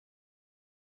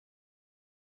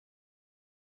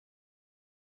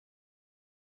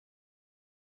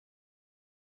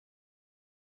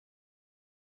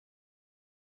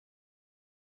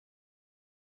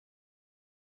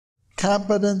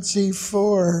Competency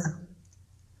 4,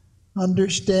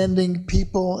 understanding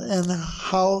people and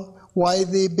why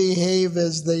they behave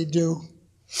as they do.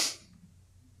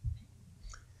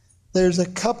 There's a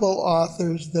couple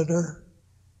authors that are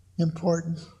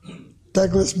important.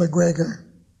 Douglas McGregor.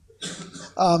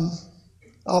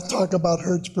 I'll talk about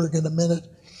Hertzberg in a minute.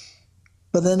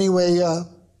 But anyway,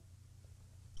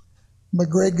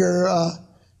 McGregor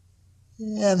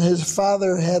and his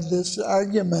father had this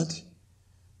argument.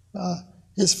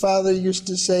 His father used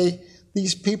to say,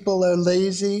 these people are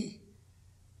lazy.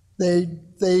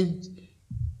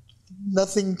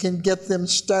 Nothing can get them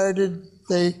started.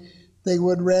 They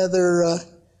would rather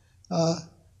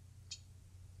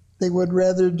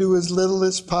do as little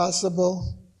as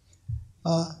possible.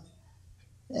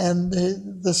 And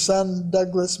the son,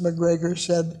 Douglas McGregor,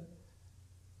 said,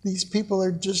 these people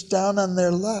are just down on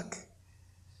their luck.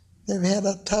 They've had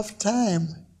a tough time.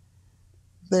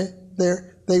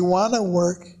 They want to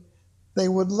work. They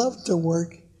would love to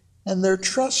work, and they're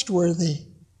trustworthy.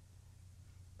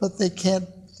 But they can't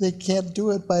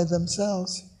do it by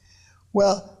themselves.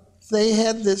 Well, they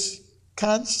had this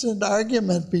constant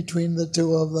argument between the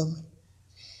two of them.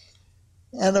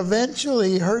 And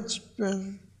eventually, Douglas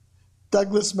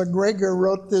McGregor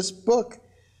wrote this book,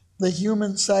 The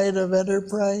Human Side of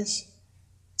Enterprise.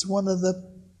 It's one of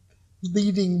the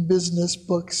leading business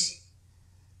books,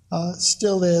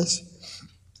 still is.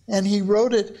 And he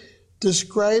wrote it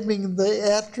describing the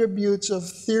attributes of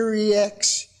Theory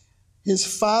X, his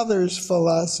father's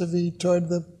philosophy toward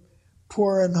the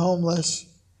poor and homeless,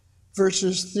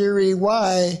 versus Theory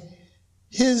Y,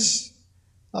 his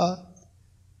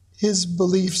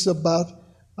beliefs about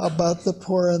the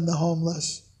poor and the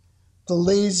homeless, the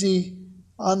lazy,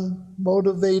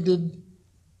 unmotivated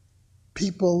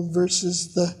people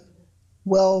versus the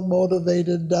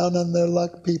well-motivated,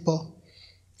 down-on-their-luck people.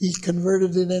 He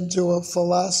converted it into a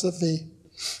philosophy.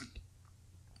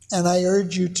 And I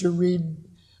urge you to read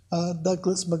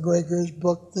Douglas McGregor's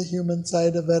book, The Human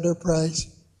Side of Enterprise.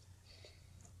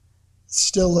 It's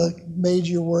still a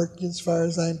major work as far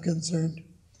as I'm concerned.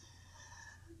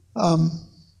 Now,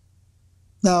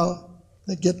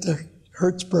 I get to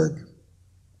Hertzberg.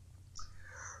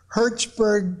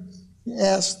 Hertzberg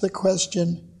asked the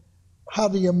question, how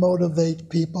do you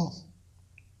motivate people?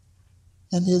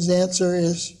 And his answer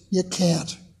is, you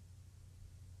can't.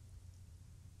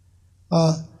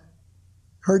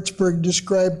 Hertzberg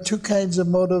described two kinds of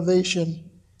motivation.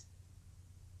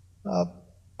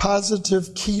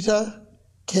 Positive kita,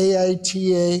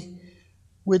 K-I-T-A,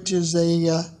 which is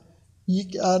an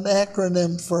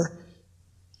acronym for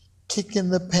kick in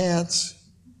the pants.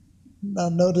 Now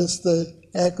notice the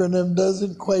acronym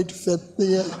doesn't quite fit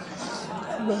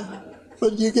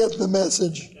but you get the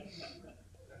message.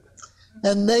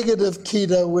 And negative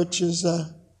kita, which is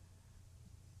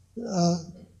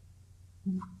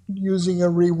using a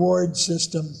reward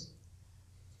system.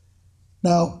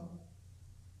 Now,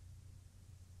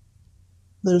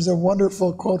 there's a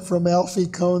wonderful quote from Alfie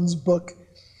Kohn's book.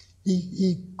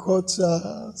 He quotes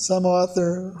some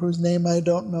author whose name I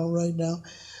don't know right now,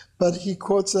 but he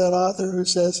quotes that author who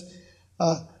says,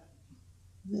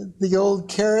 the old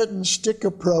carrot and stick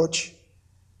approach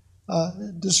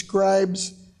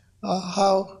describes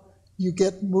how you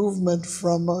get movement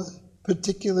from a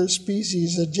particular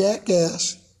species, a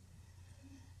jackass.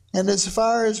 And as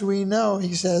far as we know,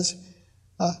 he says,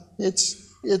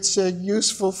 it's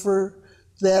useful for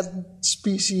that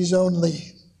species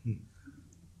only.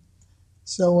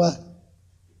 So,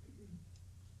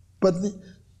 but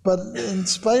in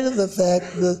spite of the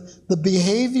fact that the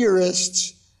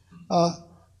behaviorists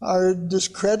are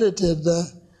discredited,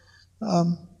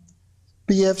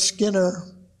 B.F. Skinner,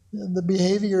 and the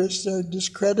behaviorists are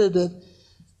discredited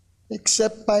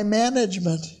except by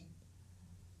management.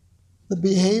 The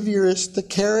behaviorists, the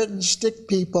carrot and stick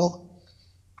people,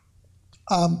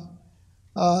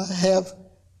 have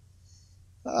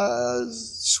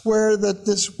swear that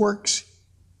this works.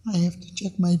 I have to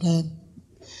check my time.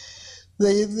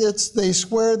 They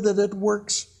swear that it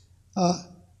works,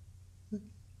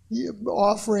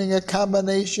 offering a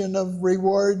combination of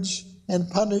rewards and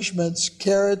punishments,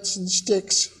 carrots and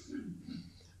sticks.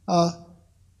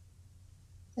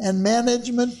 And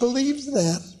management believes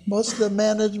that. Most of the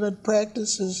management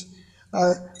practices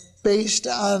are based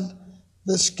on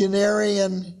the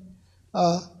Skinnerian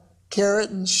carrot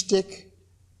and stick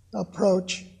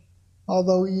approach,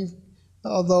 although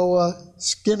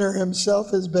Skinner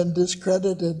himself has been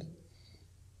discredited.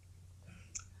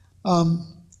 The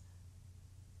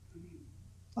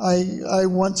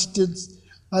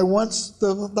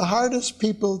hardest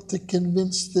people to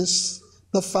convince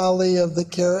the folly of the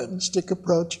carrot and stick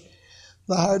approach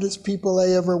the hardest people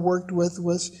I ever worked with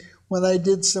was when I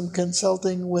did some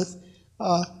consulting with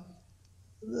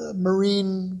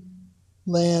marine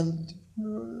land.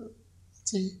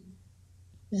 Let's see,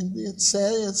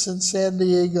 it's in San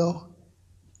Diego.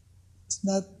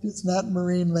 It's not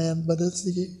marine land, but it's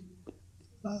the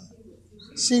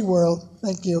SeaWorld.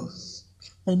 Thank you.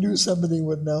 I knew somebody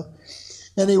would know.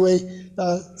 Anyway,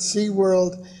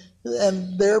 SeaWorld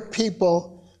and their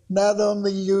people not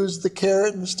only use the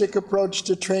carrot and stick approach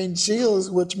to train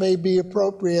seals, which may be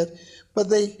appropriate, but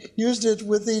they used it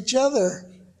with each other.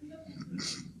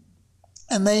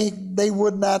 And they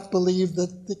would not believe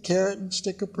that the carrot and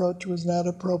stick approach was not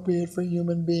appropriate for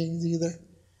human beings either.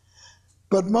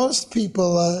 But most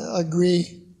people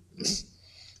agree,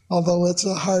 although it's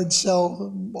a hard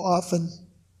sell often.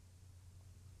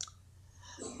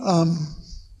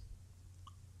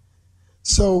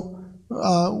 So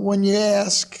when you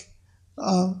ask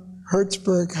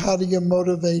Hertzberg, how do you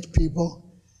motivate people?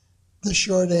 The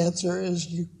short answer is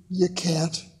you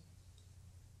can't.